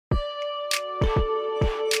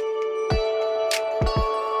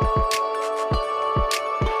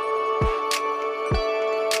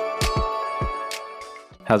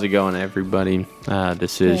How's it going, everybody?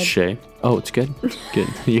 This is Good. Shay. Oh, it's good. Good.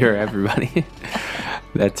 You're everybody.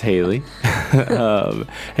 That's Haley. Hey,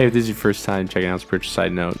 if this is your first time checking out Spiritual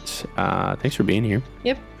Side Notes, thanks for being here.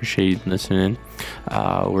 Yep. Appreciate you listening.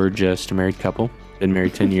 We're just a married couple. Been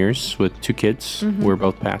married 10 years with 2 kids. Mm-hmm. We're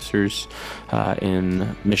both pastors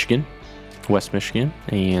in Michigan, West Michigan,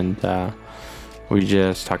 and we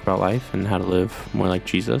just talk about life and how to live more like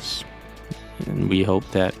Jesus. And we hope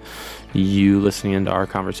that you listening into our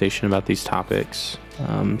conversation about these topics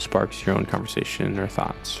sparks your own conversation or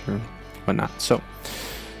thoughts or whatnot. So,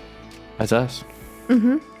 that's us.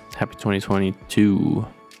 Mm-hmm. Happy 2022.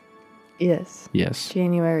 Yes. Yes.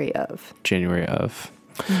 January of.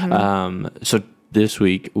 Mm-hmm. So this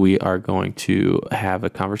week we are going to have a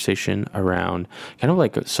conversation around kind of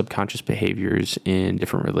like subconscious behaviors in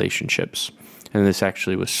different relationships. And this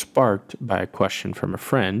actually was sparked by a question from a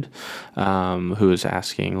friend who was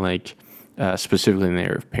asking, like, specifically in the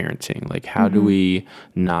area of parenting, like, how do we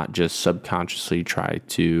not just subconsciously try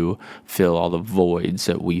to fill all the voids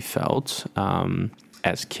that we felt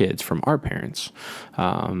as kids from our parents,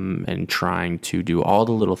 and trying to do all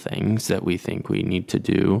the little things that we think we need to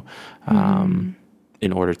do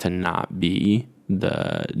in order to not be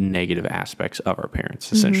the negative aspects of our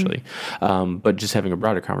parents, essentially. But just having a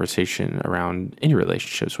broader conversation around any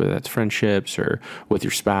relationships, whether that's friendships or with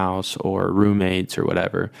your spouse or roommates or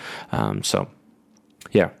whatever. So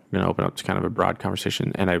yeah, I'm going to open up to kind of a broad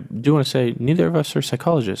conversation. And I do want to say neither of us are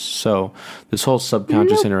psychologists. So this whole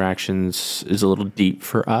subconscious interactions is a little deep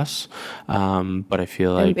for us. But I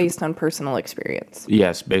feel like... And based on personal experience.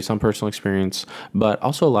 Yes, based on personal experience, but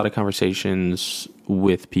also a lot of conversations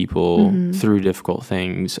with people through difficult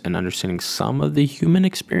things and understanding some of the human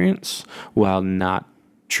experience while not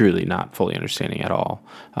fully understanding at all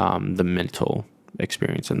the mental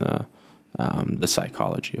experience and the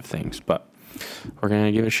psychology of things. But we're going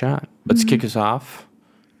to give it a shot. Let's kick us off.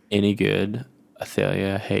 Any good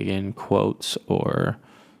Athelia Hagen quotes or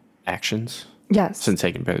actions? Yes. Since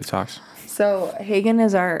Hagen barely talks. So Hagen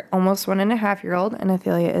is our almost 1.5-year-old, and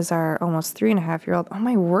Athelia is our almost 3.5-year-old. Oh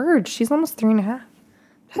my word, she's almost 3.5.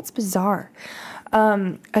 That's bizarre.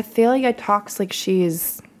 Athelia talks like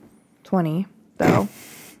she's 20, though.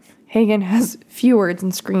 Hagen has few words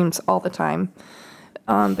and screams all the time.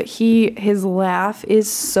 But his laugh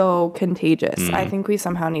is so contagious. I think we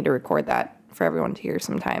somehow need to record that for everyone to hear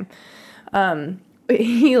sometime. But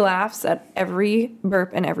he laughs at every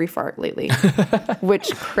burp and every fart lately,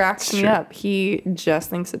 which cracks me up. He just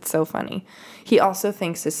thinks it's so funny. He also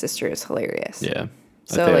thinks his sister is hilarious. Yeah.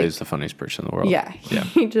 So, Athelia is the funniest person in the world. Yeah.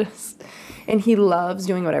 And he loves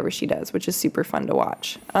doing whatever she does, which is super fun to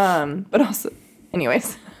watch. But also,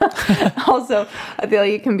 anyways, also,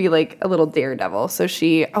 Athelia can be like a little daredevil. So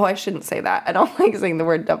I shouldn't say that. I don't like saying the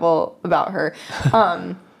word devil about her.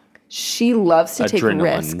 She loves to take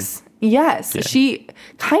risks. Yes, yeah. She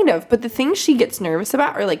kind of. But the things she gets nervous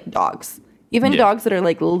about are like dogs, even dogs that are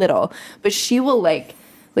like little. But she will like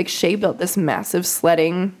Shay built this massive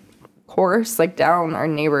sledding course like down our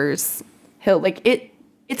neighbor's hill. Like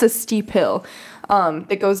it's a steep hill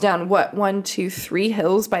that goes down 1, 2, 3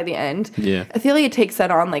 hills by the end. Yeah. Athelia takes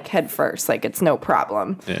that on like head first, like it's no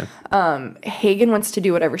problem. Yeah. Hagen wants to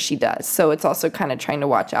do whatever she does, so it's also kind of trying to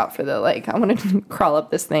watch out for the like I want to crawl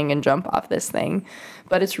up this thing and jump off this thing,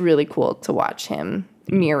 but it's really cool to watch him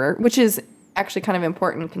mirror, which is actually kind of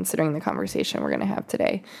important considering the conversation we're going to have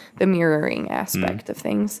today, the mirroring aspect of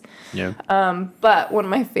things. Yeah. But one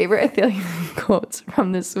of my favorite Athelia quotes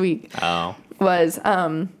from this week was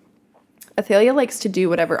Athelia likes to do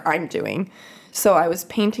whatever I'm doing. So I was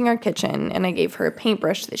painting our kitchen and I gave her a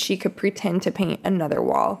paintbrush that she could pretend to paint another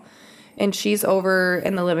wall. And she's over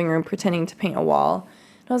in the living room pretending to paint a wall.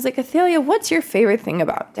 And I was like, Athelia, what's your favorite thing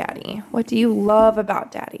about Daddy? What do you love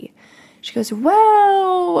about Daddy? She goes,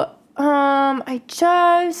 well, I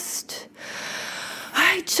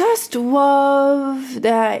just love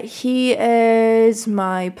that he is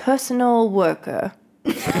my personal worker.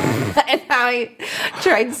 And I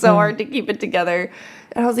tried so hard to keep it together.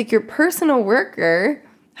 And I was like, your personal worker?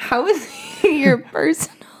 How is he your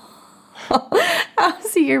personal? How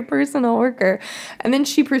is he your personal worker? And then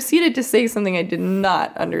she proceeded to say something I did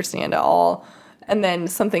not understand at all. And then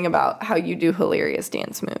something about how you do hilarious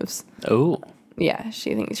dance moves. Oh. Yeah,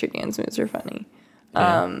 she thinks your dance moves are funny.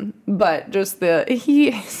 Yeah. But just he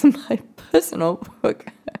is my personal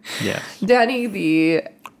worker. Yes. Daddy, the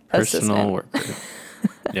personal worker.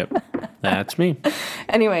 Yep, that's me.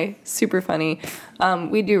 Anyway, super funny.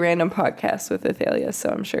 We do random podcasts with Athelia, so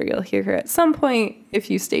I'm sure you'll hear her at some point if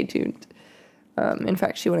you stay tuned. In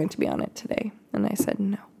fact, she wanted to be on it today, and I said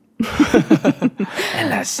no.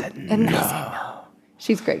 And I said no.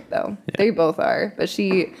 She's great though. Yeah. They both are, but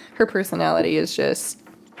her personality is just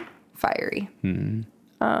fiery.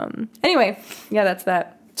 Anyway, yeah, that's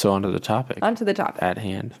that. So onto the topic. At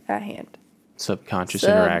hand. Subconscious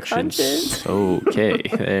interactions. Okay,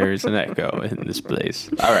 there's an echo in this place.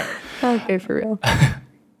 All right. Okay, for real.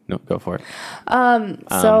 No, go for it.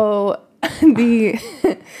 So the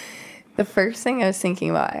first thing I was thinking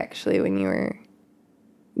about actually when you were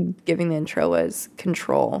giving the intro was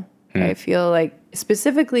control. I feel like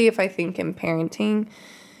specifically if I think in parenting,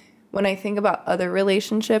 when I think about other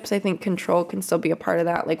relationships, I think control can still be a part of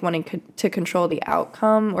that, like wanting to control the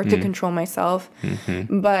outcome or to control myself,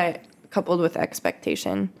 but coupled with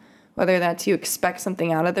expectation, whether that's you expect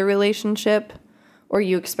something out of the relationship or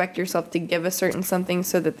you expect yourself to give a certain something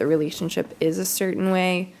so that the relationship is a certain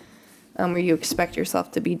way, or you expect yourself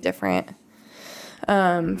to be different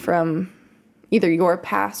from either your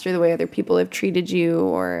past or the way other people have treated you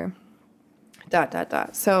or ...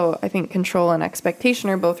 So I think control and expectation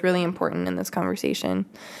are both really important in this conversation.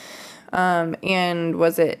 And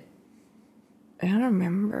was it, I don't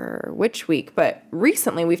remember which week, but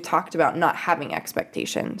recently we've talked about not having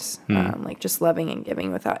expectations, like just loving and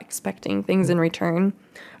giving without expecting things in return.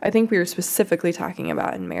 I think we were specifically talking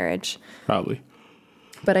about in marriage. Probably.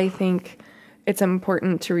 But I think it's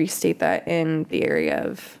important to restate that in the area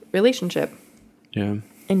of relationship. Yeah.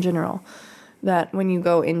 In general. That when you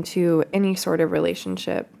go into any sort of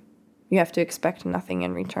relationship, you have to expect nothing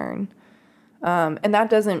in return. And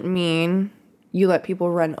that doesn't mean you let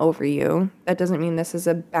people run over you. That doesn't mean this is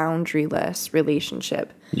a boundaryless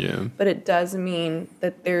relationship. Yeah. But it does mean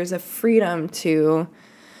that there's a freedom to,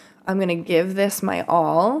 I'm going to give this my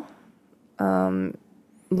all,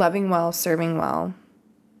 loving well, serving well,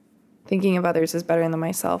 thinking of others as better than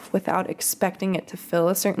myself without expecting it to fill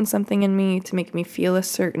a certain something in me, to make me feel a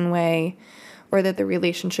certain way, or that the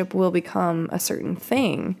relationship will become a certain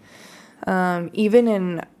thing. Even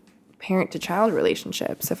in parent-to-child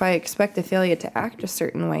relationships, if I expect Athalia to act a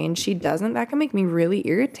certain way and she doesn't, that can make me really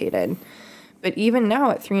irritated. But even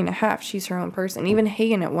now at 3.5, she's her own person. Even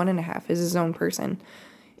Hagen at 1.5 is his own person.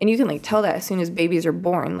 And you can like tell that as soon as babies are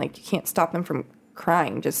born. Like you can't stop them from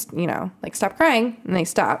crying. Just, like stop crying, and they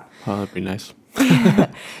stop. Oh, that'd be nice.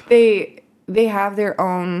 They have their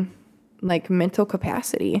own like mental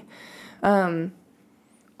capacity.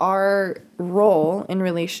 Our role in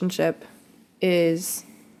relationship is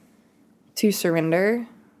to surrender.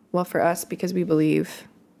 Well, for us, because we believe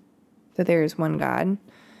that there is one God,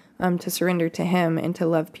 to surrender to Him and to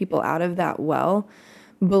love people out of that well,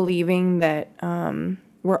 believing that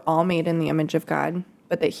we're all made in the image of God,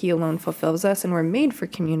 but that He alone fulfills us, and we're made for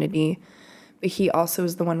community, but He also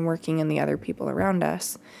is the one working in the other people around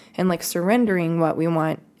us. And like surrendering what we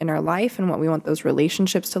want in our life and what we want those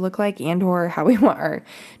relationships to look like, and or how we want our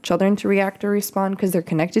children to react or respond because they're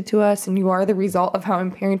connected to us, and you are the result of how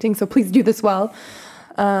I'm parenting, so please do this well.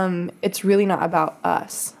 It's really not about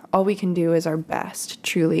us. All we can do is our best,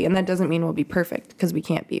 truly. And that doesn't mean we'll be perfect, because we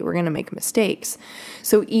can't be. We're going to make mistakes.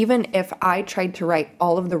 So even if I tried to right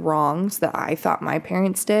all of the wrongs that I thought my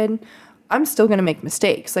parents did, I'm still going to make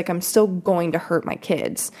mistakes. Like, I'm still going to hurt my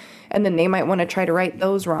kids. And then they might want to try to right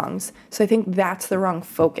those wrongs. So I think that's the wrong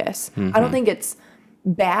focus. I don't think it's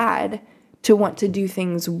bad to want to do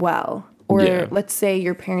things well. Or let's say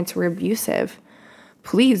your parents were abusive.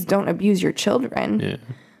 Please don't abuse your children. Yeah.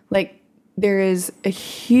 Like, there is a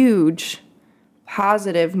huge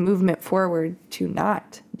positive movement forward to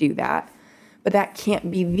not do that. But that can't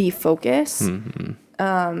be the focus.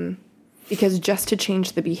 Because just to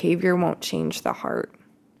change the behavior won't change the heart.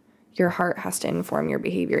 Your heart has to inform your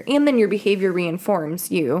behavior. And then your behavior reinforms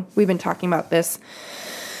you. We've been talking about this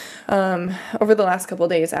over the last couple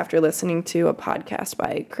of days after listening to a podcast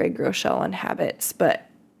by Craig Groeschel on habits. But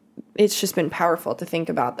it's just been powerful to think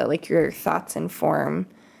about that. Like, your thoughts inform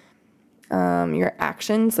your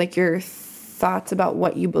actions, like your thoughts about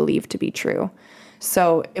what you believe to be true.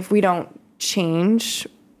 So if we don't change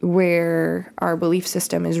where our belief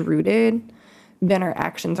system is rooted, then our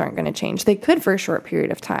actions aren't going to change. They could for a short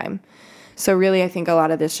period of time. So really, I think a lot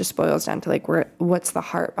of this just boils down to like, what's the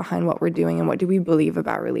heart behind what we're doing, and what do we believe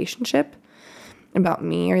about relationship, about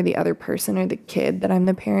me or the other person or the kid that I'm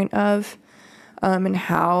the parent of, and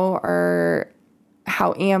how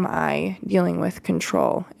am I dealing with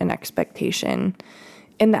control and expectation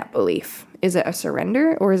in that belief? Is it a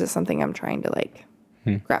surrender, or is it something I'm trying to like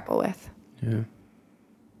grapple with? Yeah.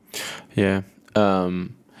 Yeah.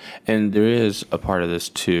 And there is a part of this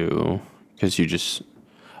too, because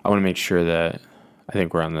I want to make sure that I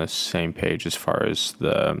think we're on the same page as far as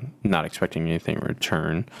the not expecting anything in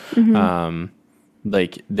return.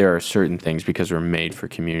 like there are certain things because we're made for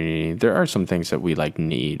community. There are some things that we like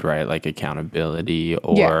need, right? Like accountability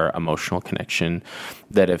or emotional connection,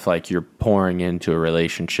 that if like you're pouring into a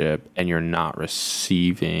relationship and you're not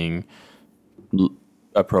receiving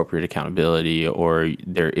appropriate accountability, or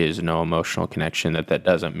there is no emotional connection, that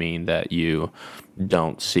doesn't mean that you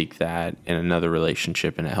don't seek that in another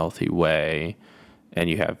relationship in a healthy way, and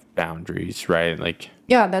you have boundaries, right? Like,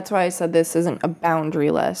 yeah, that's why I said this isn't a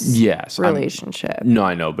boundaryless relationship. No,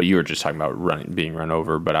 I know, but you were just talking about being run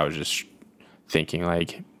over, but I was just thinking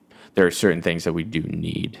like there are certain things that we do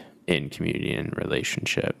need in community and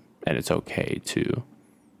relationship, and it's okay to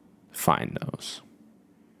find those,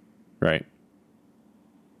 right?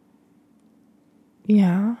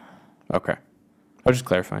 Yeah. Okay. I was just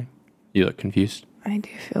clarifying. You look confused. I do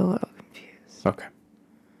feel a little confused. Okay.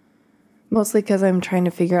 Mostly because I'm trying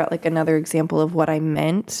to figure out like another example of what I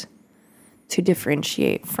meant to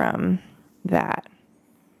differentiate from that.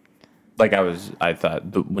 Like I thought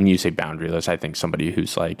when you say boundaryless, I think somebody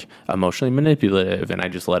who's like emotionally manipulative, and I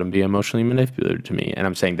just let them be emotionally manipulative to me. And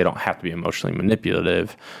I'm saying they don't have to be emotionally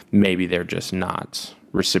manipulative. Maybe they're just not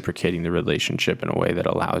reciprocating the relationship in a way that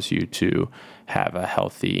allows you to have a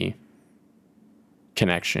healthy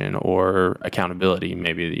connection or accountability.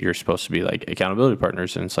 Maybe that you're supposed to be like accountability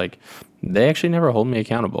partners, and it's like they actually never hold me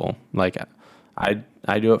accountable. Like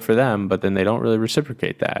I do it for them, but then they don't really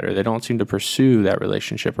reciprocate that, or they don't seem to pursue that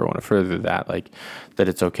relationship or want to further that. Like that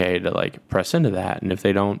it's okay to like press into that, and if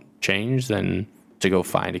they don't change, then to go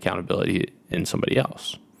find accountability in somebody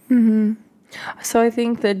else. Mm-hmm. So I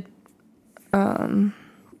think that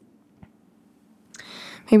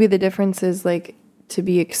maybe the difference is like to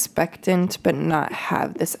be expectant, but not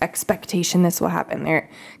have this expectation this will happen there.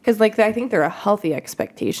 Because like I think there are healthy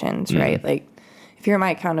expectations, right? Like if you're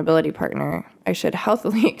my accountability partner, I should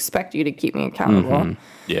healthily expect you to keep me accountable. Mm-hmm.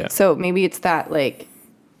 Yeah. So maybe it's that like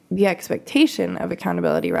the expectation of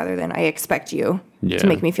accountability rather than I expect you to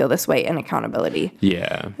make me feel this way in accountability.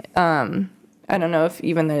 Yeah. I don't know if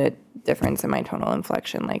even the difference in my tonal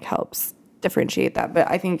inflection like helps differentiate that, but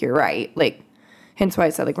I think you're right. Like, hence why I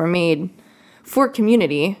said like we're made for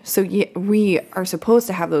community, so we are supposed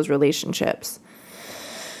to have those relationships.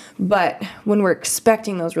 But when we're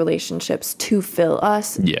expecting those relationships to fill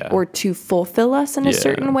us or to fulfill us in a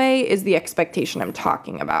certain way is the expectation I'm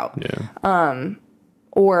talking about. Yeah.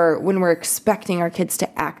 Or when we're expecting our kids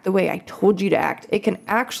to act the way I told you to act, it can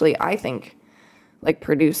actually, I think, like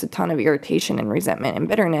produce a ton of irritation and resentment and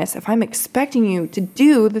bitterness if I'm expecting you to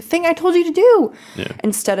do the thing I told you to do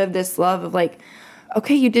instead of this love of like,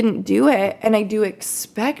 okay, you didn't do it, and I do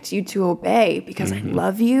expect you to obey because I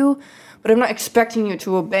love you, but I'm not expecting you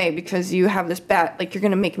to obey because you have this bad, like you're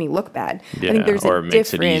going to make me look bad. Yeah, I think there's or a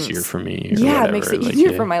makes difference. it easier for me. It makes it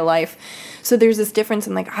easier for my life. So there's this difference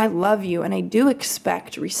in like, I love you, and I do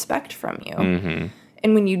expect respect from you. Mm-hmm.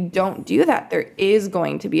 And when you don't do that, there is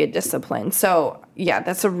going to be a discipline. So yeah,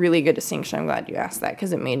 that's a really good distinction. I'm glad you asked that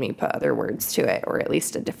because it made me put other words to it, or at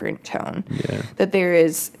least a different tone. Yeah. That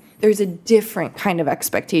there's a different kind of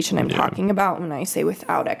expectation I'm talking about when I say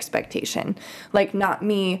without expectation. Like not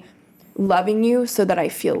me loving you so that I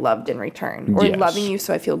feel loved in return, or loving you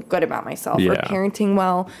so I feel good about myself, or parenting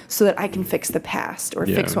well so that I can fix the past or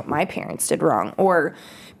fix what my parents did wrong, or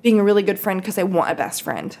being a really good friend because I want a best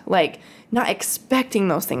friend. Like not expecting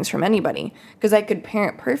those things from anybody, because I could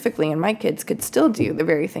parent perfectly and my kids could still do the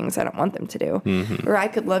very things I don't want them to do. Mm-hmm. Or I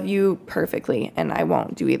could love you perfectly and I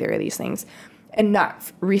won't do either of these things and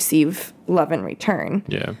not receive love in return.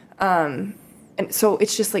 Yeah. And so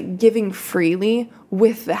it's just like giving freely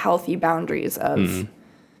with the healthy boundaries of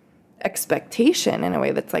expectation in a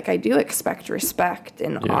way that's like, I do expect respect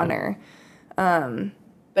and honor,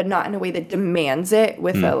 but not in a way that demands it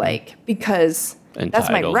with a like, because that's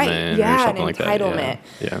my right. Yeah, an entitlement.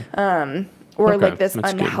 Yeah. Or like this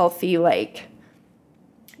unhealthy like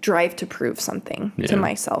drive to prove something to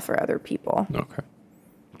myself or other people. Okay.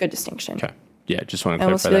 Good distinction. Okay. Yeah, just want to clarify. I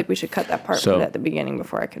almost feel like we should cut that part at the beginning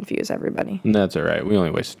before I confuse everybody. That's all right. We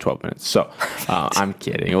only wasted 12 minutes. So I'm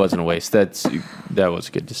kidding. It wasn't a waste. That was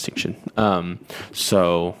a good distinction.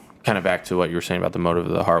 So kind of back to what you were saying about the motive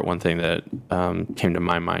of the heart, one thing that came to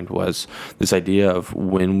my mind was this idea of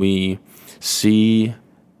when we see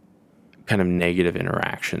kind of negative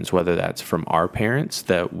interactions, whether that's from our parents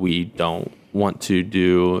that we don't want to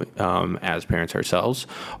do as parents ourselves,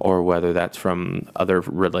 or whether that's from other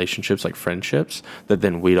relationships like friendships that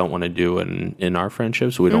then we don't want to do in our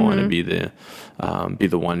friendships. We don't want to be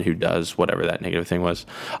the one who does whatever that negative thing was.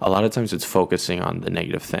 A lot of times it's focusing on the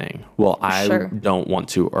negative thing. Well, I don't want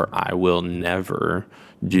to, or I will never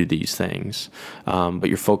do these things, but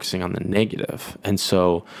you're focusing on the negative. And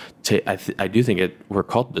so I do think we're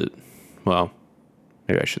called to, well,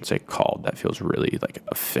 maybe I shouldn't say called. That feels really like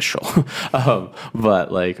official.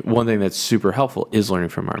 But like one thing that's super helpful is learning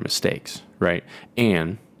from our mistakes, right?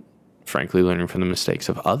 And frankly, learning from the mistakes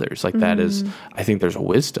of others. Like that is, I think there's a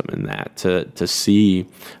wisdom in that to see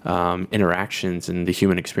interactions in the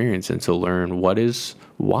human experience and to learn what is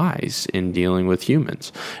wise in dealing with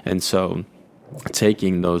humans. And so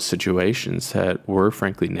taking those situations that were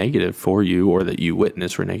frankly negative for you or that you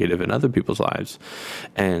witnessed were negative in other people's lives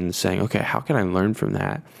and saying, okay, how can I learn from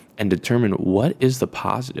that and determine what is the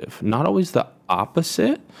positive? Not always the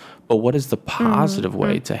opposite, but what is the positive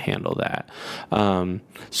way to handle that?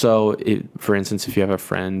 For instance, if you have a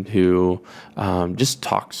friend who just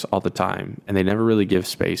talks all the time and they never really give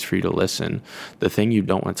space for you to listen, the thing you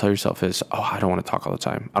don't want to tell yourself is, oh, I don't want to talk all the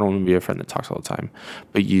time. I don't want to be a friend that talks all the time.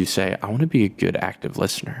 But you say, I want to be a good active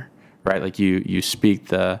listener, right? Like you speak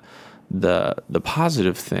the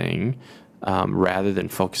positive thing rather than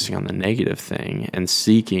focusing on the negative thing and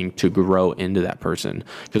seeking to grow into that person.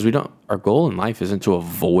 Because our goal in life isn't to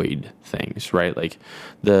avoid things, right? Like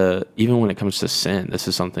even when it comes to sin, this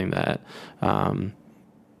is something that I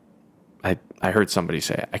heard somebody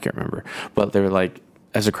say, I can't remember, but they were like,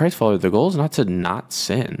 as a Christ follower, the goal is not to not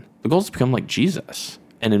sin. The goal is to become like Jesus.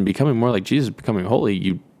 And in becoming more like Jesus, becoming holy,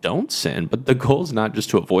 you don't sin, but the goal is not just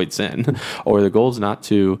to avoid sin, or the goal is not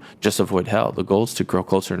to just avoid hell. The goal is to grow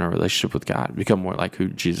closer in our relationship with God, become more like who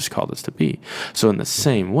Jesus called us to be. So in the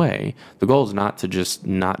same way, the goal is not to just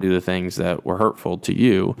not do the things that were hurtful to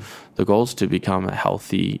you. The goal is to become a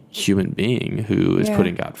healthy human being who is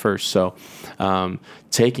putting God first. So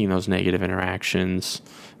taking those negative interactions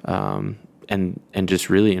and just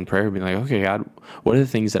really in prayer being like, okay, God, what are the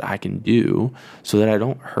things that I can do so that I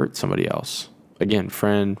don't hurt somebody else? Again,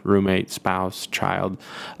 friend, roommate, spouse, child,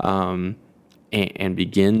 and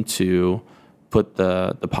begin to put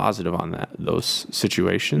the positive on those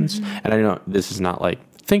situations. And I know this is not like,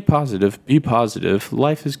 think positive, be positive,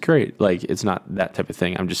 life is great. Like, it's not that type of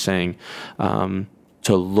thing. I'm just saying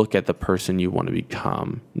to look at the person you want to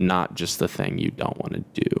become, not just the thing you don't want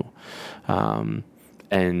to do.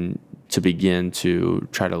 And to begin to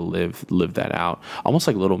try to live that out, almost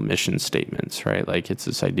like little mission statements, right? Like it's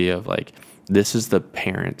this idea of like, this is the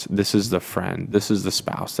parent, this is the friend, this is the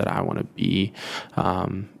spouse that I want to be,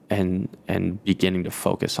 and beginning to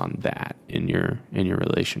focus on that in your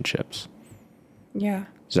relationships. Yeah.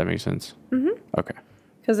 Does that make sense? Mm-hmm. Okay.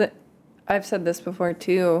 Because I've said this before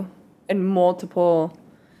too, in multiple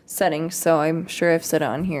settings, so I'm sure I've said it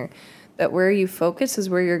on here, that where you focus is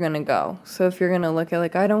where you're going to go. So if you're going to look at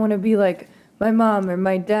like, I don't want to be like my mom or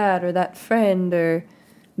my dad or that friend or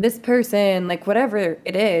this person, like whatever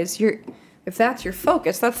it is, if that's your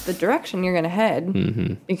focus, that's the direction you're going to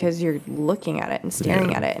head because you're looking at it and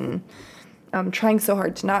staring at it and trying so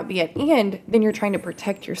hard to not be it. And then you're trying to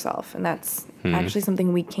protect yourself. And that's actually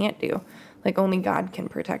something we can't do. Like only God can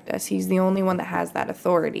protect us. He's the only one that has that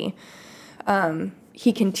authority.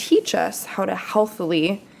 He can teach us how to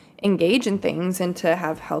healthily engage in things and to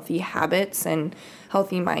have healthy habits and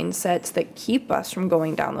healthy mindsets that keep us from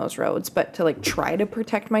going down those roads. But to like try to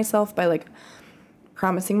protect myself by like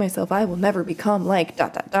promising myself I will never become like ...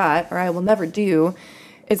 or I will never do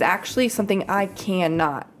is actually something I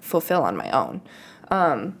cannot fulfill on my own,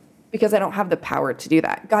 because I don't have the power to do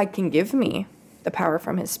that. God can give me the power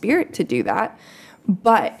from his spirit to do that.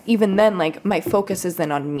 But even then, like my focus is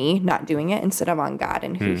then on me not doing it instead of on God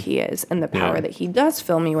and who he is and the power that he does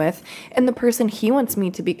fill me with and the person he wants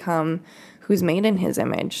me to become who's made in his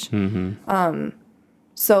image.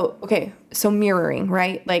 So mirroring,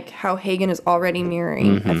 right? Like how Hagen is already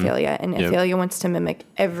mirroring Athalia, and Athalia wants to mimic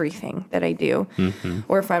everything that I do.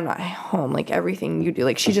 Or if I'm not home, like everything you do,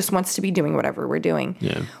 like she just wants to be doing whatever we're doing.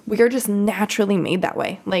 Yeah. We are just naturally made that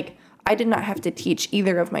way. Like I did not have to teach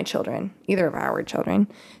either of our children,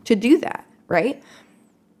 to do that, right?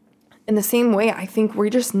 In the same way, I think we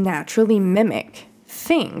just naturally mimic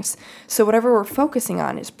things. So whatever we're focusing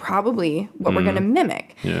on is probably what we're going to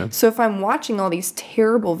mimic. Yeah. So if I'm watching all these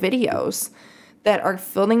terrible videos that are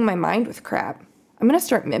filling my mind with crap, I'm going to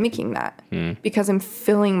start mimicking that because I'm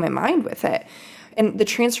filling my mind with it. And the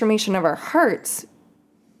transformation of our hearts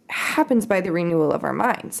happens by the renewal of our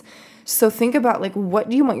minds. So think about like, what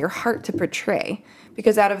do you want your heart to portray?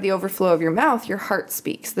 Because out of the overflow of your mouth, your heart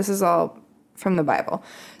speaks. This is all from the Bible.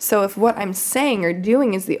 So if what I'm saying or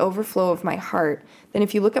doing is the overflow of my heart, then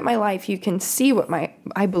if you look at my life, you can see what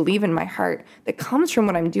I believe in my heart that comes from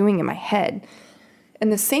what I'm doing in my head. In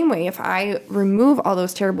the same way, if I remove all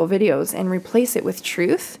those terrible videos and replace it with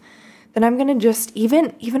truth, then I'm going to just,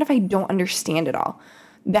 even if I don't understand it all,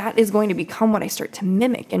 that is going to become what I start to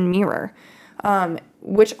mimic and mirror,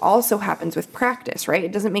 which also happens with practice, right?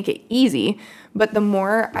 It doesn't make it easy, but the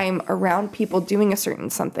more I'm around people doing a certain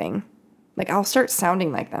something, like I'll start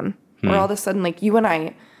sounding like them. Or all of a sudden, like you and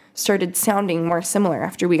I started sounding more similar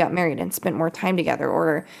after we got married and spent more time together,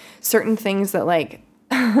 or certain things that like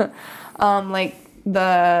the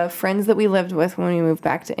friends that we lived with when we moved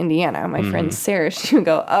back to Indiana, my friend Sarah, she would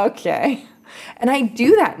go, okay. And I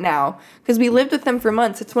do that now because we lived with them for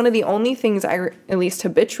months. It's one of the only things I at least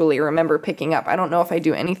habitually remember picking up. I don't know if I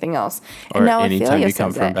do anything else. Or and now anytime Ophelia you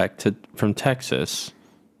come says from Texas,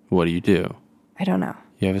 what do? I don't know.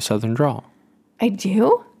 You have a Southern drawl. I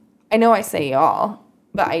do? I know I say y'all,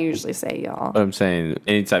 but I usually say y'all. But I'm saying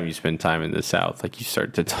anytime you spend time in the South, like you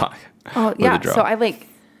start to talk. Oh, yeah. So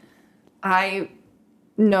I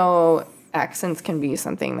know accents can be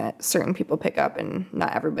something that certain people pick up and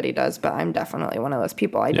not everybody does, but I'm definitely one of those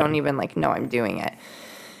people. I don't even know I'm doing it.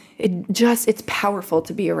 It's powerful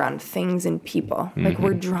to be around things and people. Like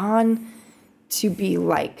we're drawn to be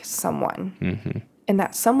like someone, and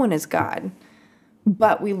that someone is God,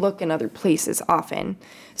 but we look in other places often.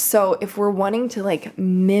 So if we're wanting to like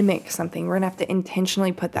mimic something, we're gonna have to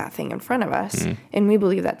intentionally put that thing in front of us, and we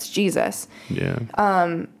believe that's Jesus. Yeah.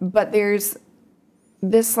 But there's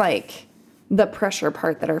this like the pressure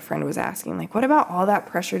part that our friend was asking, like, what about all that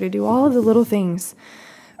pressure to do all of the little things?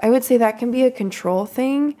 I would say that can be a control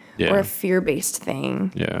thing or a fear-based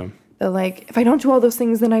thing. Yeah. Like, if I don't do all those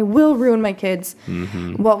things, then I will ruin my kids.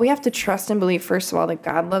 Well, we have to trust and believe, first of all, that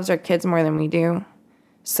God loves our kids more than we do.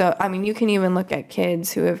 So, I mean, you can even look at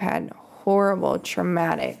kids who have had horrible,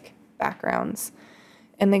 traumatic backgrounds,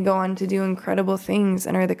 and they go on to do incredible things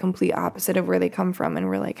and are the complete opposite of where they come from. And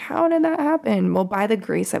we're like, how did that happen? Well, by the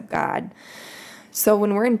grace of God. So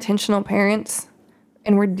when we're intentional parents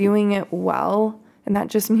and we're doing it well, and that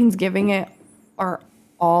just means giving it our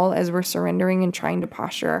all as we're surrendering and trying to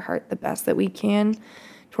posture our heart the best that we can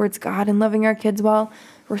towards God and loving our kids well,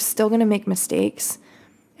 we're still going to make mistakes.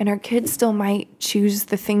 And our kids still might choose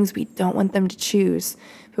the things we don't want them to choose.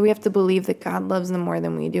 But we have to believe that God loves them more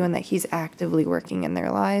than we do and that he's actively working in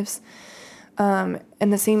their lives. And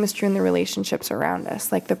the same is true in the relationships around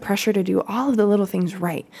us. Like the pressure to do all of the little things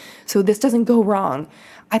right so this doesn't go wrong,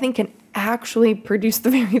 I think can actually produce the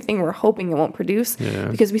very thing we're hoping it won't produce,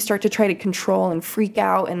 because we start to try to control and freak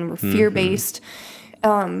out and we're fear-based.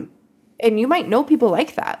 And you might know people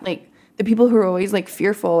like that, like the people who are always like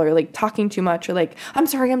fearful or like talking too much or like, I'm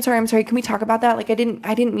sorry. Can we talk about that? Like, I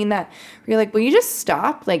didn't mean that. You're like, will you just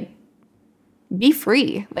stop? Like, be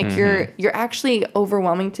free. Like you're actually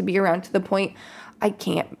overwhelming to be around to the point I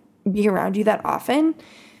can't be around you that often.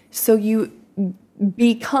 So you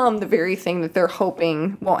become the very thing that they're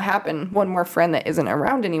hoping won't happen. One more friend that isn't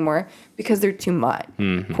around anymore because they're too much,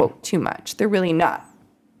 quote, too much. They're really not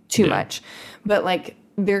too much, but like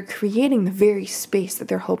they're creating the very space that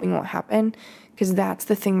they're hoping won't happen because that's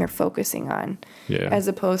the thing they're focusing on. Yeah. As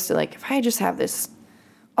opposed to like, if I just have this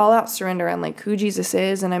all out surrender on like who Jesus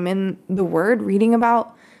is and I'm in the word reading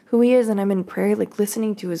about who he is and I'm in prayer, like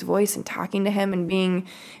listening to his voice and talking to him and being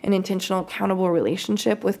an intentional, accountable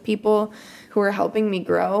relationship with people who are helping me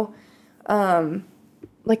grow.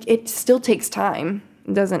 Like it still takes time.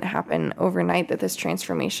 It doesn't happen overnight that this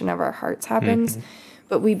transformation of our hearts happens,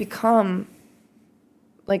 but we become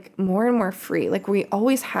like more and more free. Like we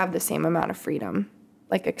always have the same amount of freedom,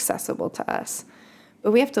 like accessible to us,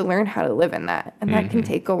 but we have to learn how to live in that. And that can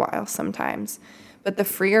take a while sometimes, but the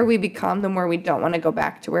freer we become, the more we don't want to go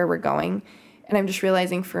back to where we're going. And I'm just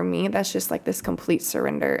realizing for me, that's just like this complete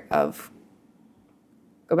surrender of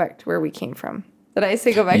go back to where we came from. Did I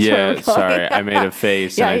say go back to where we're going? Sorry. I made a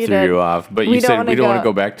face and I threw you off. But you said we don't want to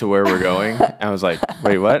go back to where we're going. I was like,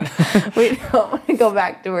 wait, what? We don't want to go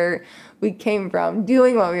back to where we came from,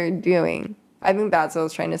 doing what we were doing. I think that's what I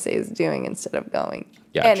was trying to say, is doing instead of going.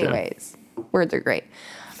 Gotcha. Anyways, words are great.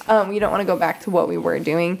 We don't want to go back to what we were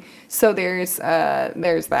doing. So there's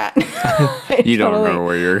that. You don't remember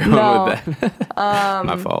where you're going with that.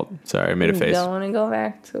 My fault. Sorry, I made a face. Don't want to go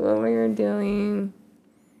back to what we were doing.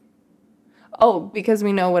 Oh, because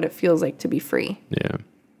we know what it feels like to be free. Yeah.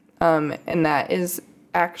 And that is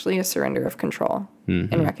actually a surrender of control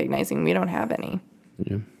and recognizing we don't have any.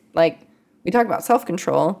 Yeah. Like, we talk about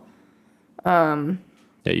self-control.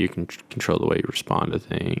 Yeah, you can control the way you respond to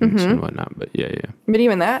things and whatnot. But yeah. But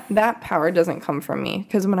even that power doesn't come from me,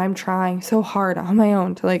 because when I'm trying so hard on my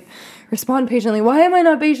own to like respond patiently, why am I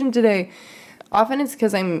not patient today? Often it's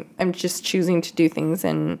because I'm just choosing to do things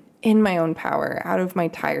in my own power, out of my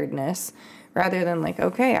tiredness, rather than like,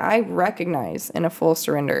 okay, I recognize in a full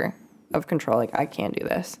surrender of control, like I can't do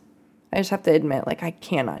this. I just have to admit, like I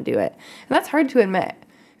cannot do it, and that's hard to admit.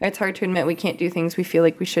 It's hard to admit we can't do things we feel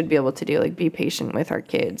like we should be able to do, like be patient with our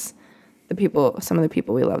kids, some of the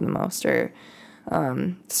people we love the most, or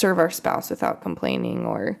serve our spouse without complaining,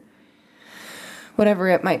 or whatever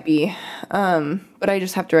it might be. But I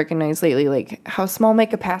just have to recognize lately, like, how small my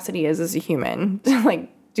capacity is as a human to, like,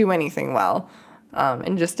 do anything well.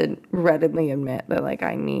 And just to readily admit that, like,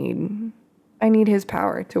 I need his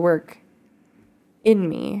power to work in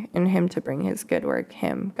me, and him to bring his good work,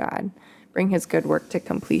 God, bring his good work to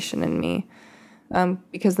completion in me.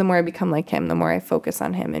 Because the more I become like him, the more I focus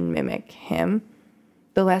on him and mimic him,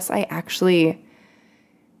 the less I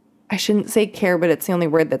shouldn't say care, but it's the only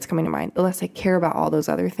word that's coming to mind. The less I care about all those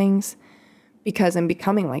other things, because I'm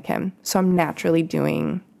becoming like him. So I'm naturally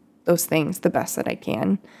doing those things the best that I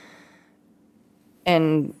can.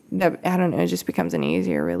 And that, I don't know, it just becomes an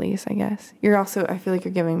easier release, I guess. I feel like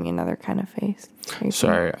you're giving me another kind of face.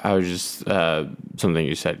 Sorry, I was just, something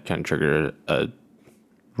you said kind of triggered a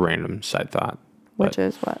random side thought. Which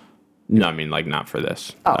is what? No, I mean, like, not for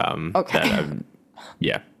this. Oh, okay.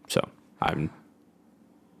 Yep.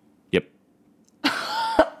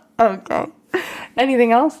 Okay.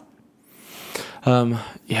 Anything else?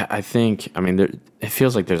 Yeah, it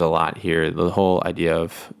feels like there's a lot here. The whole idea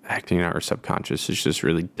of acting out our subconscious is just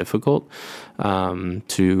really difficult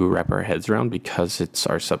to wrap our heads around, because it's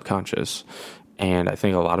our subconscious. And I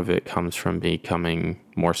think a lot of it comes from becoming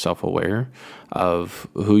more self-aware of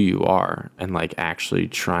who you are, and, like, actually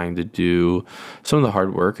trying to do some of the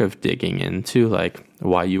hard work of digging into, like,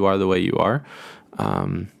 why you are the way you are.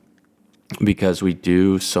 Because we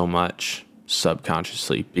do so much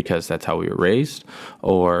subconsciously because that's how we were raised,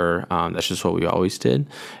 or that's just what we always did.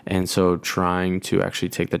 And so trying to actually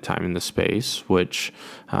take the time and the space, which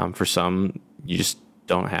for some, you just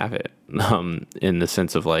don't have it, in the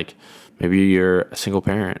sense of, like, maybe you're a single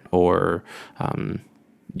parent, or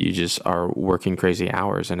you just are working crazy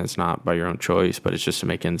hours, and it's not by your own choice, but it's just to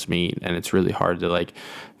make ends meet. And it's really hard to, like,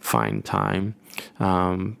 find time.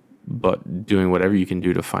 But doing whatever you can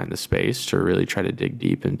do to find the space to really try to dig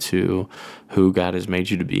deep into who God has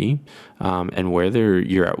made you to be, and whether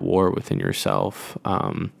you're at war within yourself,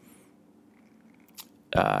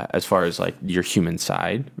 as far as, like, your human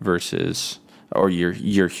side versus, or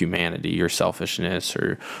your humanity, your selfishness,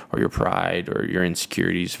 or your pride, or your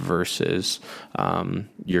insecurities versus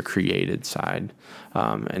your created side,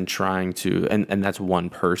 and trying to, and that's one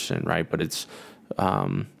person, right? But it's,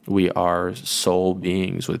 we are soul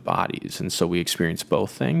beings with bodies, and so we experience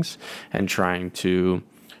both things, and trying to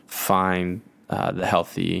find the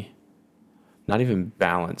healthy, not even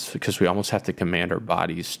balance, because we almost have to command our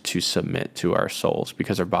bodies to submit to our souls,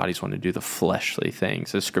 because our bodies want to do the fleshly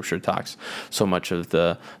things. As Scripture talks, so much of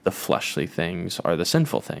the fleshly things are the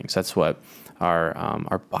sinful things. That's what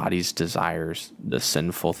our bodies desires, the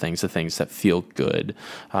sinful things, the things that feel good,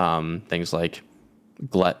 things like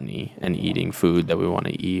gluttony and eating food that we want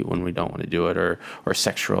to eat when we don't want to do it, or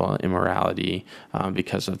sexual immorality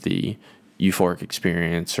because of the euphoric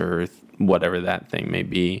experience, or whatever that thing may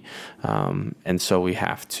be. And so we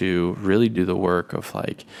have to really do the work of,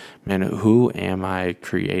 like, man, who am I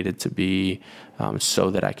created to be, so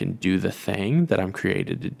that I can do the thing that I'm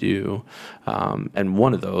created to do. And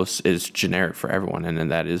one of those is generic for everyone, and then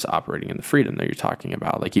that is operating in the freedom that you're talking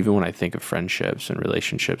about. Like, even when I think of friendships and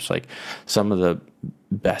relationships, like, some of the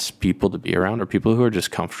best people to be around are people who are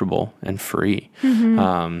just comfortable and free.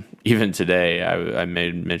 Mm-hmm. Even today, I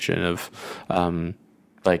made mention of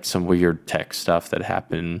like some weird tech stuff that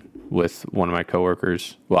happened with one of my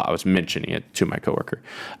coworkers. Well, I was mentioning it to my coworker.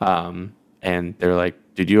 And they're like,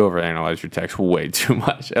 dude, you overanalyze your text way too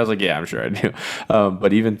much. I was like, yeah, I'm sure I do.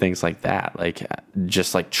 But even things like that, like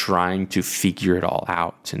just like trying to figure it all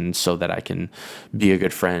out, and so that I can be a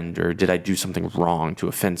good friend, or did I do something wrong to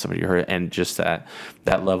offend somebody, or, and just that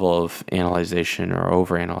level of analyzation or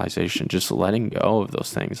overanalyzation, just letting go of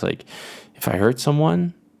those things. Like, if I hurt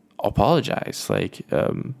someone, I'll apologize. Like,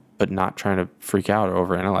 but not trying to freak out or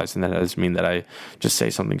overanalyze. And that doesn't mean that I just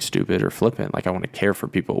say something stupid or flippant. Like, I want to care for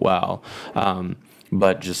people well.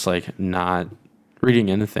 But just like not reading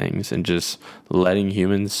into things and just letting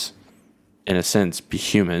humans, in a sense, be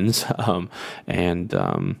humans, and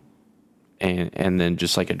then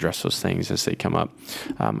just like address those things as they come up.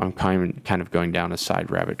 I'm kind of going down a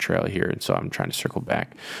side rabbit trail here, and so I'm trying to circle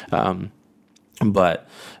back. But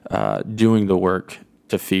doing the work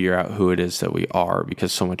to figure out who it is that we are,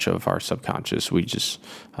 because so much of our subconscious, we just,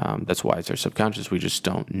 that's why it's our subconscious, we just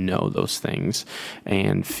don't know those things,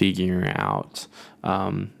 and figuring out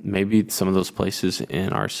maybe some of those places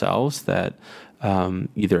in ourselves that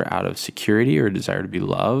either out of security or a desire to be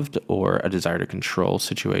loved or a desire to control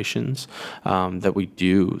situations, that we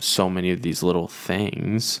do so many of these little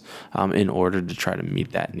things in order to try to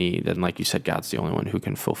meet that need. And like you said, God's the only one who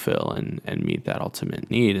can fulfill and meet that ultimate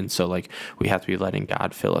need. And so like we have to be letting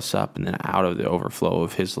God fill us up, and then out of the overflow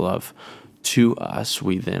of his love to us,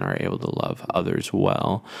 we then are able to love others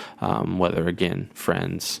well, whether, again,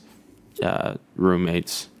 friends,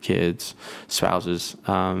 roommates, kids, spouses.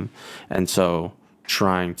 And so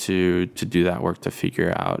trying to do that work to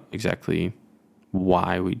figure out exactly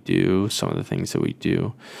why we do some of the things that we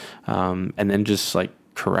do. And then just like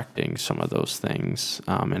correcting some of those things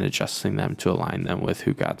and adjusting them to align them with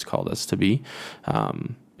who God's called us to be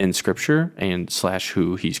in scripture and /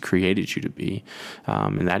 who he's created you to be.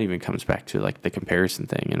 And that even comes back to like the comparison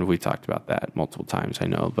thing. And we talked about that multiple times, I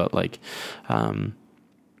know, but like,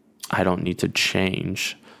 I don't need to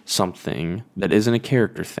change something that isn't a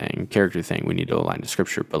character thing. Character thing, we need to align to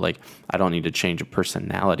scripture, but like, I don't need to change a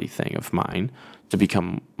personality thing of mine to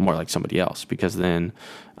become more like somebody else, because then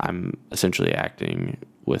I'm essentially acting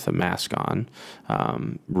with a mask on,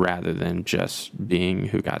 rather than just being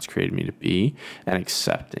who God's created me to be and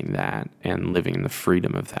accepting that and living in the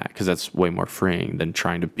freedom of that. Because that's way more freeing than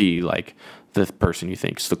trying to be like the person you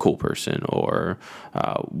think is the cool person or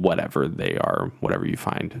whatever they are, whatever you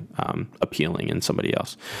find appealing in somebody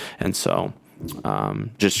else. And so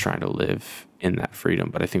just trying to live in that freedom.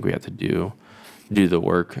 But I think we have to do the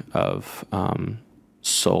work of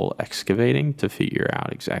soul excavating to figure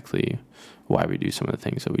out exactly why we do some of the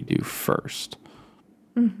things that we do first.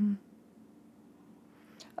 Mm-hmm.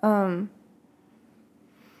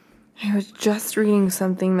 I was just reading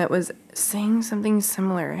something that was saying something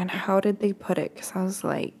similar, and how did they put it? Because I was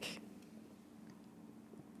like,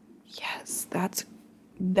 yes, that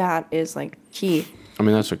is like key. I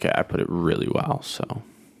mean, that's okay. I put it really well, so.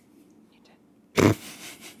 You did.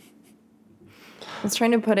 I was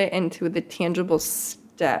trying to put it into the tangible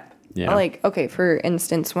step. Yeah. Like, okay, for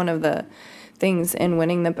instance, one of the things in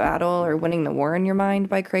Winning the Battle or Winning the War in Your Mind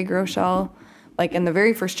by Craig Rochelle, like in the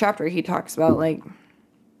very first chapter, he talks about like,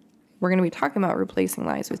 we're going to be talking about replacing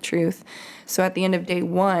lies with truth. So at the end of day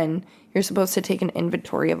 1, you're supposed to take an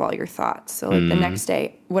inventory of all your thoughts. So like the next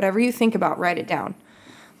day, whatever you think about, write it down.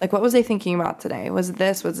 Like, what was I thinking about today? Was it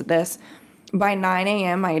this? Was it this? By 9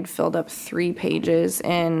 a.m., I had filled up 3 pages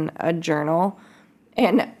in a journal.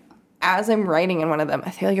 And as I'm writing in one of them,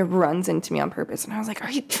 I feel like it runs into me on purpose. And I was like,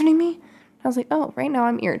 are you kidding me? I was like, oh, right now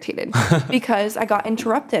I'm irritated because I got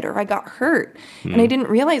interrupted or I got hurt. And I didn't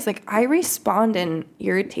realize, like, I respond in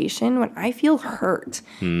irritation when I feel hurt,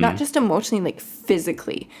 not just emotionally, like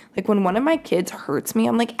physically. Like when one of my kids hurts me,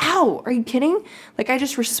 I'm like, ow, are you kidding? Like I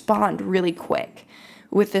just respond really quick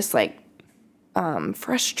with this like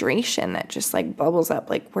frustration that just like bubbles up.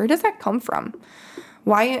 Like, where does that come from?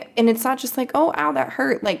 Why? And it's not just like, oh, ow, that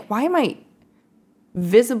hurt. Like, why am I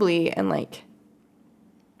visibly and like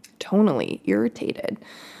tonally irritated?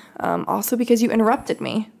 Also because you interrupted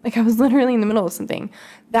me. Like I was literally in the middle of something.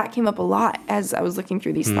 That came up a lot as I was looking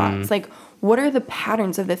through these thoughts. Like, what are the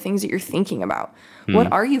patterns of the things that you're thinking about?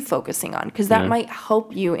 What are you focusing on? Because that might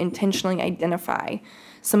help you intentionally identify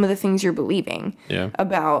some of the things you're believing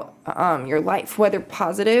about your life, whether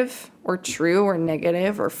positive or true or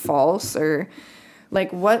negative or false, or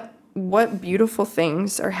like what beautiful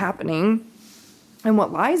things are happening and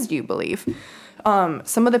what lies do you believe?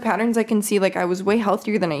 Some of the patterns I can see, like I was way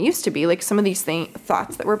healthier than I used to be. Like some of these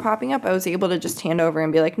thoughts that were popping up, I was able to just hand over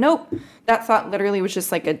and be like, nope, that thought literally was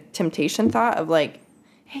just like a temptation thought of like,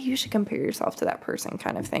 hey, you should compare yourself to that person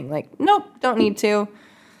kind of thing. Like, nope, don't need to.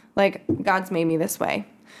 Like, God's made me this way.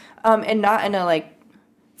 And not in a like,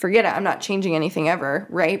 forget it, I'm not changing anything ever,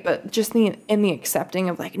 right? But just in the accepting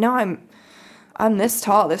of like, no, I'm this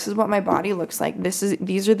tall. This is what my body looks like.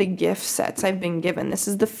 These are the gift sets I've been given. This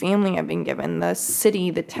is the family I've been given, the city,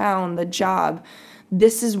 the town, the job.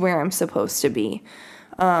 This is where I'm supposed to be,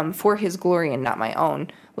 for his glory and not my own.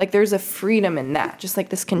 Like there's a freedom in that, just like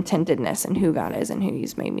this contentedness in who God is and who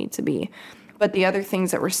he's made me to be. But the other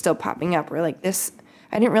things that were still popping up were like this.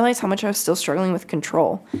 I didn't realize how much I was still struggling with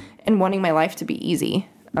control and wanting my life to be easy.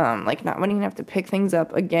 Like not wanting to have to pick things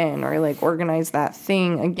up again or like organize that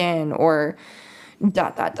thing again or ...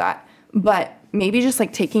 But maybe just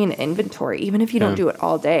like taking an inventory, even if you don't do it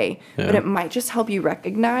all day, but it might just help you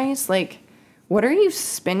recognize like, what are you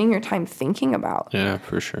spending your time thinking about? Yeah,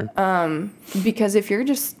 for sure. Because if you're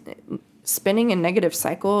just spinning in negative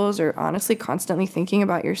cycles or honestly constantly thinking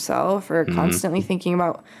about yourself or constantly thinking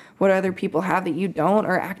about what other people have that you don't,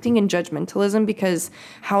 or acting in judgmentalism because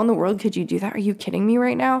how in the world could you do that? Are you kidding me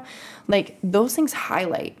right now? Like those things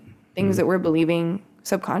highlight things that we're believing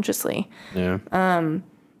subconsciously. Yeah.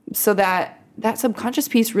 So that subconscious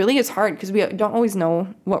piece really is hard because we don't always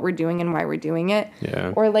know what we're doing and why we're doing it.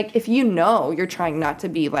 Yeah. Or like if you know you're trying not to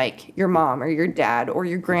be like your mom or your dad or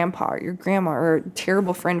your grandpa or your grandma or a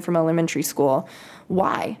terrible friend from elementary school,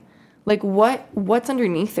 why? Like what's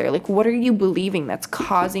underneath there? Like what are you believing that's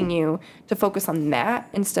causing you to focus on that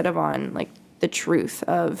instead of on like the truth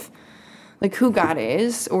of like who God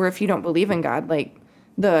is? Or if you don't believe in God, like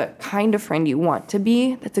the kind of friend you want to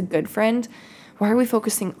be, that's a good friend. Why are we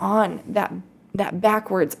focusing on that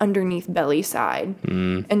backwards underneath belly side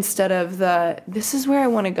instead of this is where I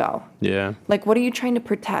want to go? Yeah. Like, what are you trying to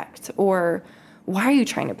protect? Or why are you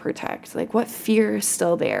trying to protect? Like, what fear is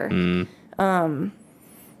still there?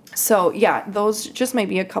 So, yeah, those just might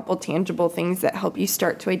be a couple tangible things that help you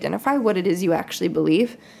start to identify what it is you actually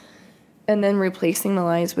believe. And then replacing the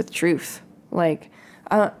lies with truth. Like,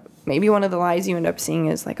 maybe one of the lies you end up seeing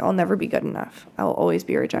is, like, I'll never be good enough. I'll always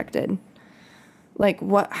be rejected. Like,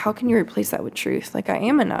 how can you replace that with truth? Like, I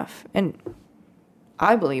am enough. And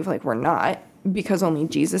I believe, like, we're not, because only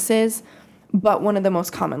Jesus is. But one of the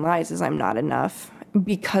most common lies is I'm not enough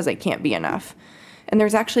because I can't be enough. And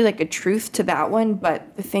there's actually, like, a truth to that one.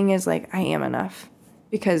 But the thing is, like, I am enough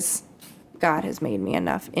because God has made me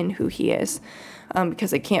enough in who he is.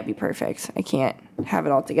 Because I can't be perfect. I can't have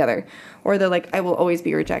it all together. Or the, like, I will always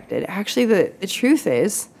be rejected. Actually, the truth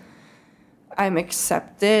is, I'm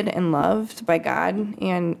accepted and loved by God,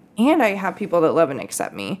 and I have people that love and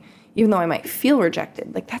accept me, even though I might feel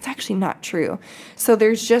rejected. Like, that's actually not true. So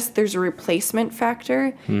there's a replacement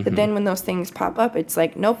factor that then when those things pop up, it's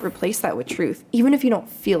like, nope, replace that with truth, even if you don't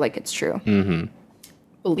feel like it's true.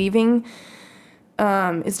 Believing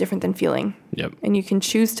is different than feeling. Yep. And you can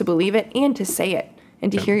choose to believe it and to say it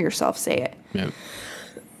and to hear yourself say it. Yep.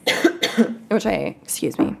 Which I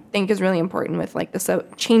think is really important with like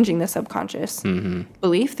changing the subconscious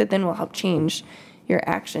belief that then will help change your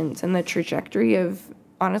actions and the trajectory of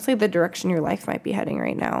honestly the direction your life might be heading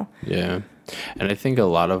right now. Yeah. And I think a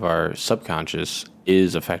lot of our subconscious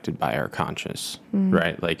is affected by our conscious,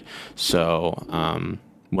 right? Like, so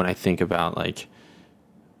when I think about like,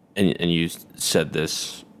 and you said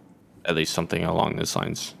this, at least something along these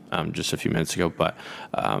lines just a few minutes ago, but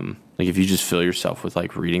like if you just fill yourself with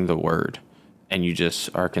like reading the word and you just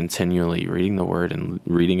are continually reading the word and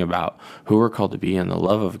reading about who we're called to be and the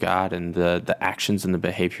love of God and the actions and the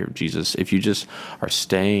behavior of Jesus, if you just are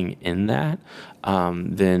staying in that,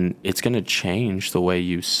 then it's going to change the way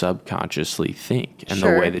you subconsciously think and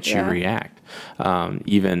the way that you react.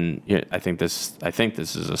 Even I think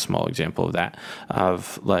this is a small example of that,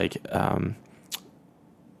 of like,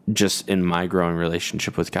 just in my growing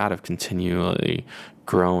relationship with God, of continually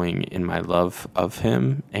growing in my love of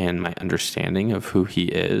him and my understanding of who he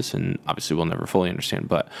is. And obviously we'll never fully understand,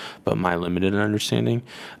 but my limited understanding,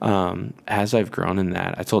 as I've grown in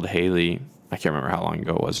that, I told Haley, I can't remember how long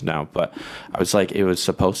ago it was now, but I was like, it was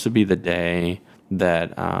supposed to be the day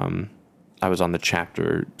that, I was on the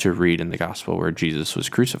chapter to read in the gospel where Jesus was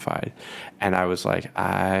crucified. And I was like,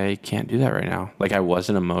 I can't do that right now. Like, I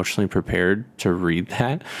wasn't emotionally prepared to read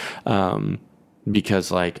that, because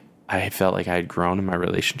like, I felt like I had grown in my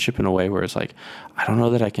relationship in a way where it's like, I don't know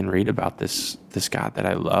that I can read about this God that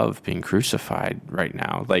I love being crucified right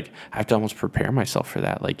now. Like, I have to almost prepare myself for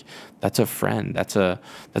that. Like, that's a friend, that's a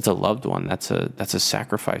loved one. That's a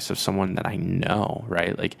sacrifice of someone that I know,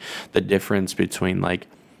 right? Like, the difference between like,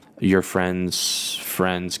 your friend's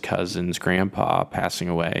cousin's grandpa passing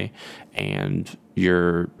away and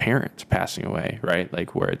your parents passing away, right?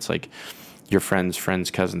 Like, where it's like your friend's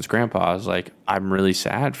cousin's grandpa is like, I'm really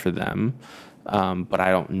sad for them, but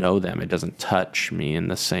I don't know them. It doesn't touch me in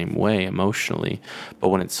the same way emotionally. But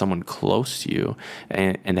when it's someone close to you,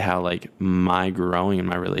 and how like my growing in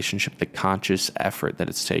my relationship, the conscious effort that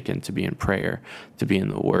it's taken to be in prayer, to be in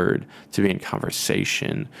the word, to be in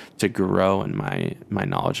conversation, to grow in my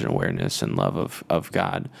knowledge and awareness and love of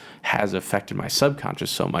God, has affected my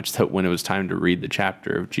subconscious so much that when it was time to read the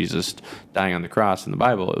chapter of Jesus dying on the cross in the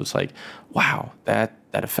Bible, it was like, wow, that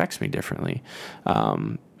affects me differently.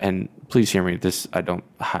 And please hear me. I don't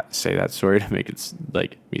say that story to make it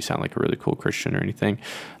like me sound like a really cool Christian or anything.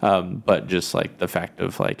 But just like the fact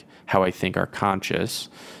of like how I think our conscience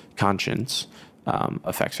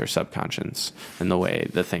affects our subconscious and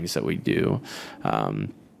the things that we do.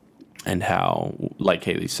 And how, like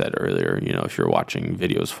Haley said earlier, if you're watching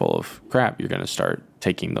videos full of crap, you're going to start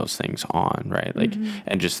taking those things on, right? Like,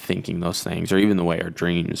 and just thinking those things, or even the way our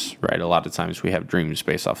dreams, right? A lot of times we have dreams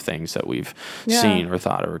based off things that we've seen or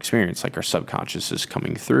thought or experienced, like our subconscious is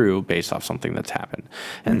coming through based off something that's happened.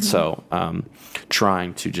 And so,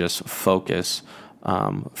 trying to just focus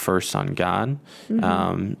first on God,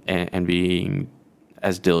 and being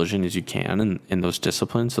as diligent as you can in those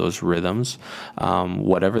disciplines, those rhythms,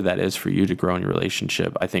 whatever that is for you to grow in your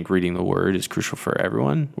relationship. I think reading the Word is crucial for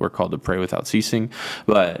everyone. We're called to pray without ceasing.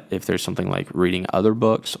 But if there's something like reading other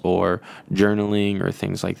books or journaling or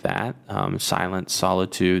things like that, silence,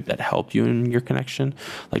 solitude that help you in your connection,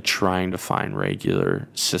 like trying to find regular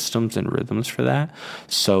systems and rhythms for that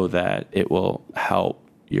so that it will help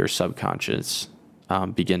your subconscious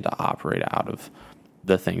begin to operate out of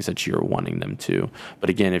the things that you're wanting them to. But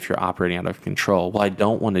again, if you're operating out of control, well, I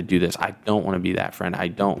don't want to do this. I don't want to be that friend. I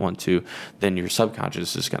don't want to. Then your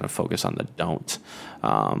subconscious is going to focus on the don't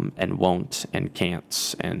and won't and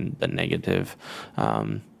can'ts and the negative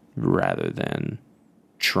rather than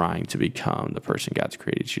trying to become the person God's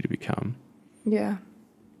created you to become. Yeah.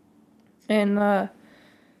 And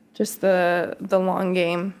just the long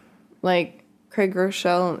game, like Craig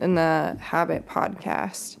Rochelle in the Habit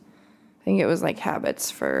podcast, I think it was like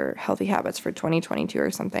healthy habits for 2022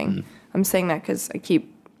 or something. Mm-hmm. I'm saying that because I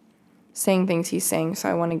keep saying things he's saying, so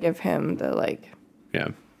I want to give him the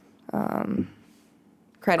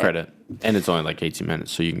credit. And it's only like 18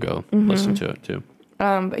 minutes, so you can go listen to it too.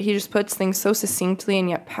 But he just puts things so succinctly and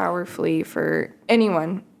yet powerfully for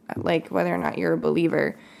anyone, like whether or not you're a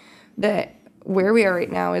believer, that where we are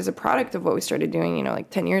right now is a product of what we started doing,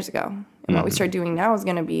 like 10 years ago. And what we start doing now is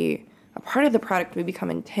going to be a part of the product we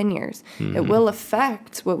become in 10 years. It will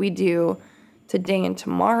affect what we do today and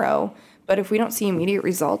tomorrow. But if we don't see immediate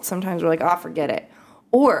results, sometimes we're like, forget it.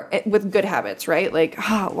 Or with good habits, right? Like,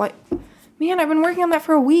 what? Man, I've been working on that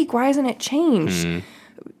for a week. Why hasn't it changed?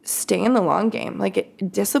 Stay in the long game. Like,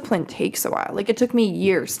 discipline takes a while. Like, it took me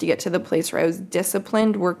years to get to the place where I was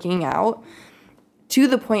disciplined working out to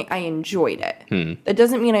the point I enjoyed it. That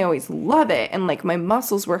doesn't mean I always love it. And, like, my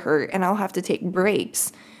muscles were hurt and I'll have to take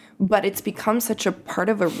breaks. But it's become such a part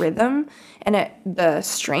of a rhythm, and the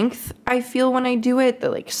strength I feel when I do it,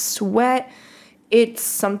 the sweat, it's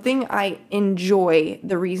something I enjoy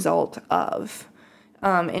the result of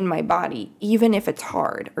in my body, even if it's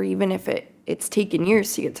hard or even if it's taken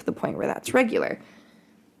years to get to the point where that's regular.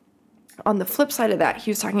 On the flip side of that,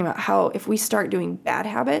 he was talking about how if we start doing bad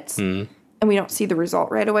habits and we don't see the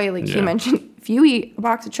result right away, he mentioned, if you eat a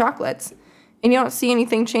box of chocolates and you don't see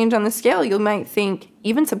anything change on the scale, you might think,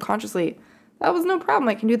 even subconsciously, that was no problem.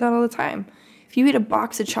 I can do that all the time. If you eat a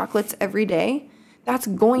box of chocolates every day, that's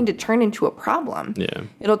going to turn into a problem. Yeah.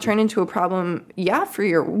 It'll turn into a problem, for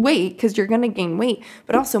your weight, because you're going to gain weight,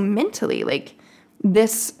 but also mentally,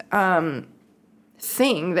 this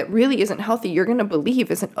thing that really isn't healthy, you're going to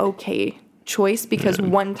believe is an okay choice because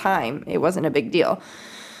one time it wasn't a big deal.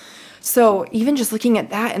 So even just looking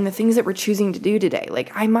at that and the things that we're choosing to do today,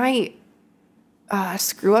 I might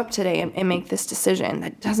screw up today and make this decision.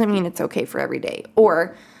 That doesn't mean it's okay for every day.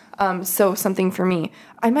 Or, so something for me,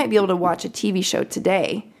 I might be able to watch a TV show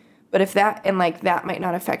today, but if that might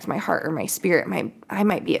not affect my heart or my spirit, I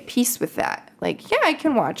might be at peace with that. I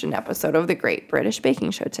can watch an episode of The Great British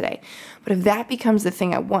Baking Show today. But if that becomes the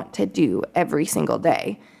thing I want to do every single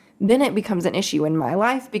day, then it becomes an issue in my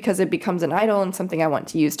life because it becomes an idol and something I want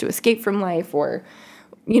to use to escape from life, or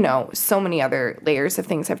so many other layers of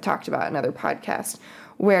things I've talked about in other podcasts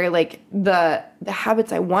where the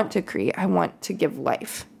habits I want to create, I want to give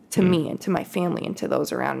life to me and to my family and to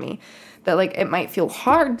those around me. That it might feel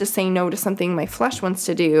hard to say no to something my flesh wants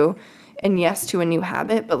to do and yes to a new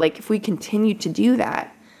habit. But if we continue to do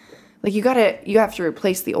that, you have to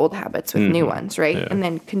replace the old habits with new ones, right? Yeah. And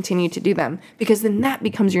then continue to do them, because then that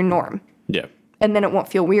becomes your norm. Yeah. And then it won't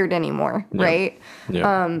feel weird anymore, right?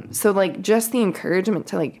 Yeah. So just the encouragement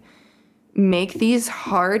to make these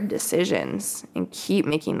hard decisions and keep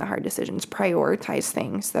making the hard decisions, prioritize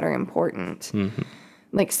things that are important.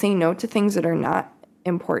 Say no to things that are not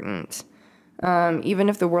important. Even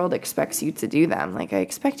if the world expects you to do them. I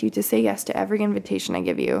expect you to say yes to every invitation I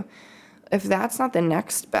give you. If that's not the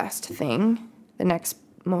next best thing, the next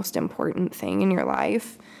most important thing in your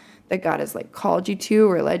life that God has called you to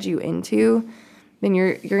or led you into, then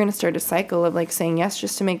you're going to start a cycle of saying yes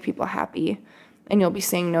just to make people happy, and you'll be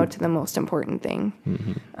saying no to the most important thing.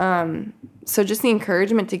 So just the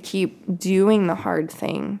encouragement to keep doing the hard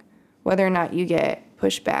thing, whether or not you get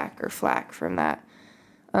pushback or flack from that,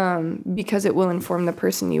 because it will inform the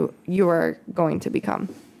person you are going to become.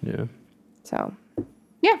 Yeah. So,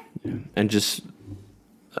 yeah. And just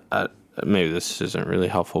maybe this isn't really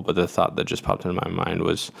helpful, but the thought that just popped into my mind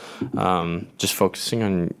was just focusing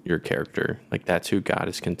on your character. That's who God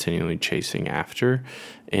is continually chasing after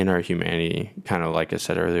in our humanity. Kind of like I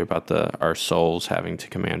said earlier about our souls having to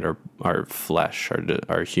command our flesh,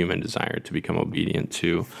 our human desire to become obedient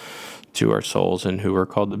to to our souls and who we're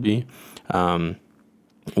called to be.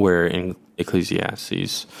 Where in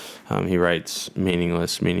Ecclesiastes, he writes,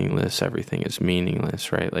 meaningless, everything is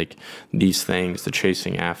meaningless, right? Like these things, the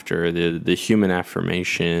chasing after, the human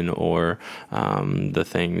affirmation, or the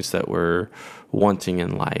things that we're wanting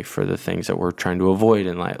in life, or the things that we're trying to avoid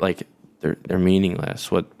in life, like they're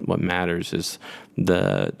meaningless. What matters is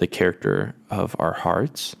the character of our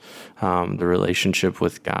hearts, the relationship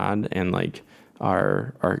with God, and like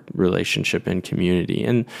our relationship in community.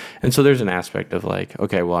 And so there's an aspect of like,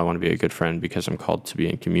 okay, well, I want to be a good friend because I'm called to be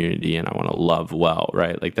in community and I want to love well,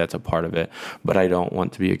 right? Like that's a part of it. But I don't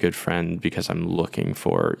want to be a good friend because I'm looking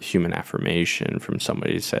for human affirmation from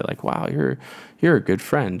somebody to say like, wow, you're a good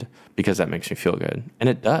friend, because that makes me feel good. And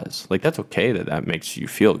it does. Like that's okay that makes you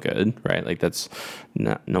feel good, right? Like that's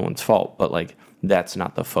not no one's fault, but like that's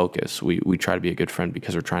not the focus. We try to be a good friend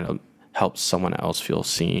because we're trying to help someone else feel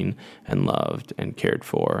seen and loved and cared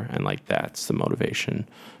for, and like that's the motivation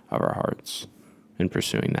of our hearts in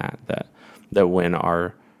pursuing that when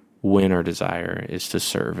our desire is to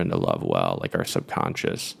serve and to love well, like our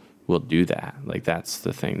subconscious will do that. Like that's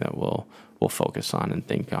the thing that we'll focus on and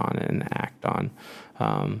think on and act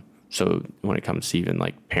on. So when it comes to even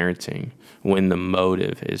like parenting, when the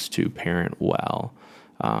motive is to parent well,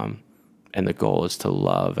 and the goal is to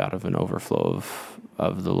love out of an overflow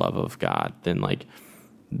of the love of God, then like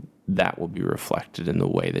that will be reflected in the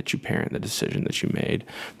way that you parent, the decision that you made.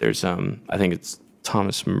 There's I think it's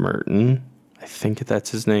Thomas Merton, I think that's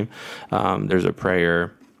his name. There's a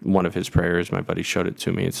prayer, one of his prayers, my buddy showed it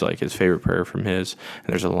to me. It's like his favorite prayer from his, and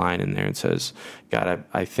there's a line in there that says, God,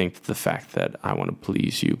 I think the fact that I want to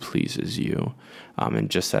please you pleases you. And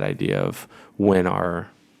just that idea of when our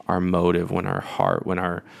motive, when our heart, when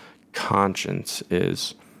our conscience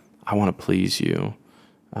is, I want to please you,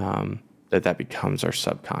 that becomes our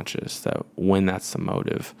subconscious, that when that's the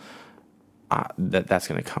motive, that's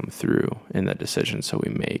going to come through in the decision so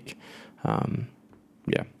we make.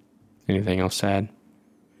 Yeah. Anything else to add?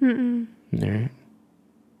 Mm-mm. All right.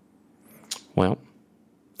 Well,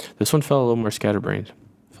 this one felt a little more scatterbrained.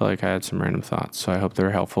 I felt like I had some random thoughts, so I hope they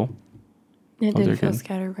were helpful. It did feel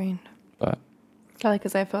scatterbrained. But Probably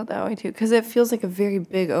because I felt that way too. Because it feels like a very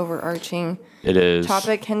big overarching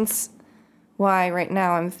topic. Hence why right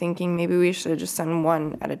now I'm thinking maybe we should have just done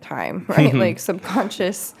one at a time, right? Like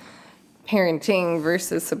subconscious parenting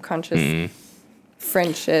versus subconscious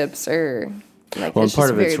friendships, or like, well, it's part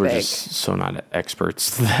just of it's very we're big. just so not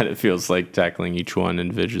experts that it feels like tackling each one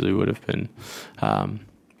individually would have been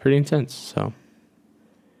pretty intense. So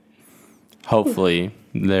hopefully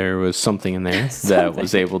there was something in there that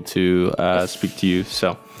was able to speak to you.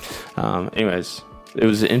 So anyways, it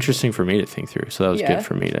was interesting for me to think through. So that was good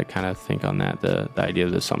for me to kind of think on that, the idea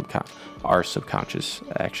of our subconscious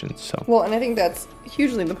actions. So well, and I think that's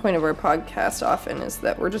hugely the point of our podcast often, is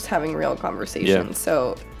that we're just having real conversations. Yeah.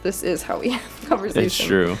 So this is how we have conversations. It's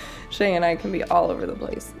true. Shay and I can be all over the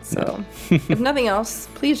place. So if nothing else,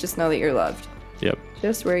 please just know that you're loved. Yep.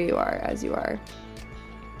 Just where you are, as you are.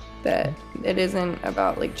 That it isn't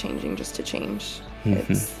about like changing just to change.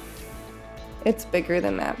 It's bigger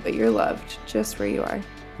than that, but you're loved just where you are.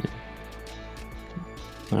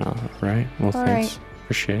 All right. Well, thanks.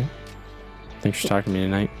 Appreciate it. Thanks for talking to me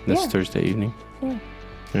tonight, this Thursday evening. Yeah.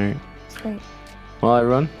 All right. That's great. Well,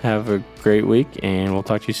 everyone, have a great week, and we'll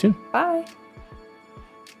talk to you soon. Bye.